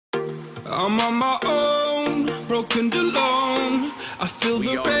I'm on my own, broken and alone. I feel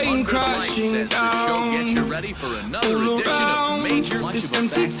the rain crashing down. All around this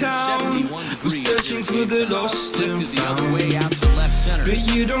empty town, we're searching for the lost and found. But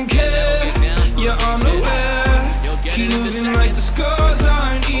you don't care, you're unaware. Keep moving like the scars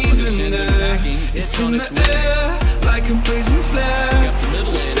aren't even there. It's in the air, like a blazing flare.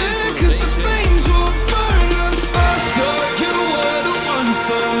 We'll stare cause the flames will burn us. I thought you were the one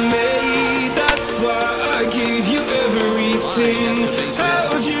for me. That's why I gave you everything.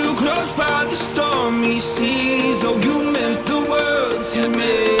 Held you close by the stormy seas. Oh, you meant the world to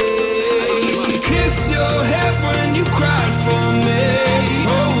me. I used to kiss your head when you cried for me.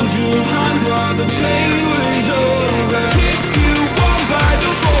 Hold your hand while the pain was over. Keep you warm by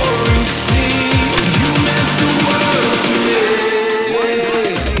the roaring sea. You meant the world to me.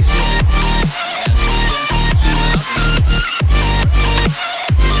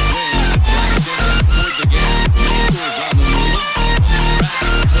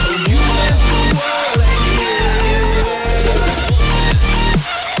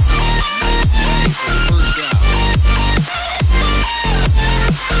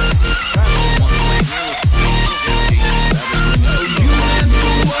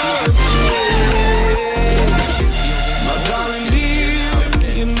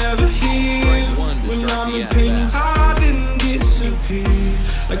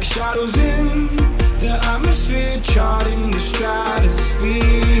 Like shadows in the atmosphere, charting the stratosphere.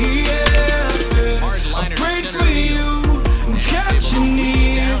 Yeah. I prayed for you and kept you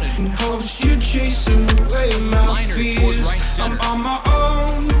near, in hopes you'd chase away my fears. I'm on my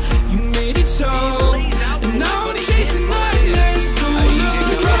own, you made it so, and now I'm chasing nightmares through. I used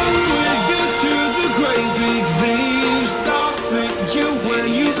to run with you through the great big leaves, laugh at you when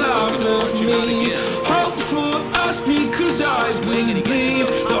you laugh at me. Hope for us because I believe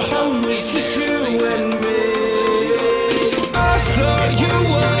the home is just you and me. I thought you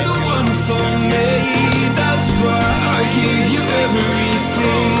were the one for me. That's why I gave you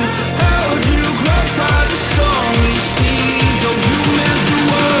everything. Held you close by the stormy seas. Oh, you meant the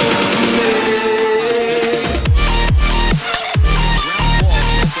world to me.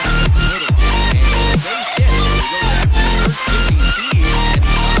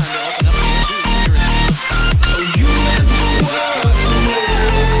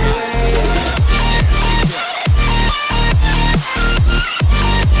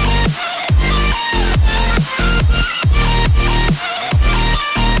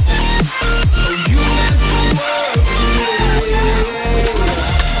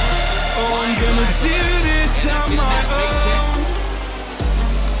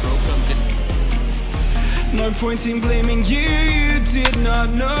 No point in blaming you, you did not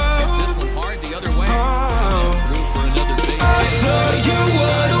know. This one hard the other way. I thought you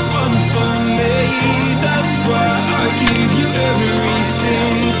were the one for me. That's why I gave you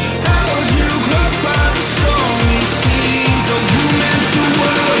everything. Held you close by the stormy seas. Oh, you meant the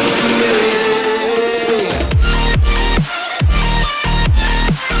world to me.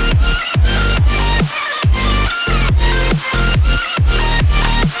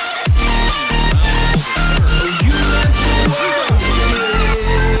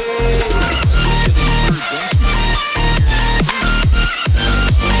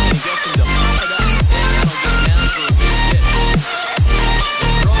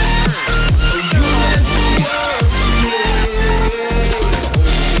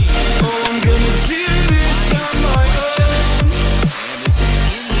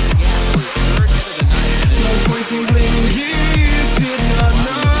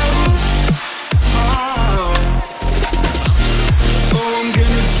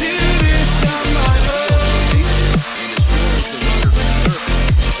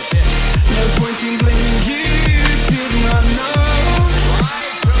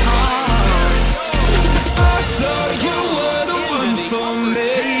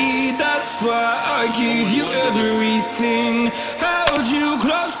 That's why I gave you everything. Held you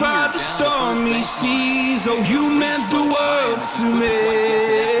close by the stormy seas. Oh, you meant the world to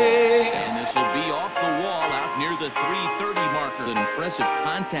me. And this will be off the wall out near the 330 marker. An impressive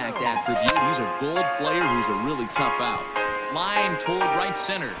contact attribute. He's a gold player who's a really tough out. Line toward right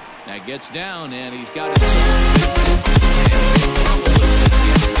center. That gets down, and he's got it.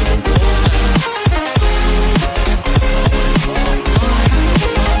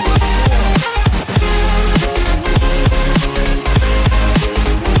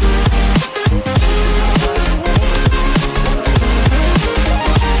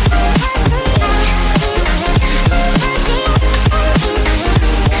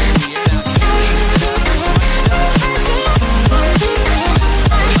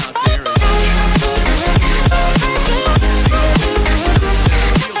 There is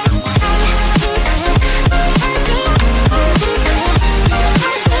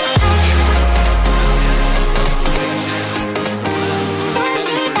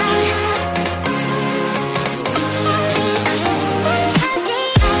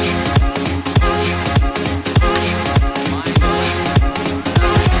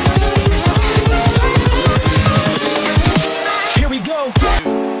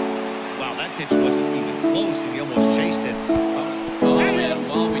that pitch was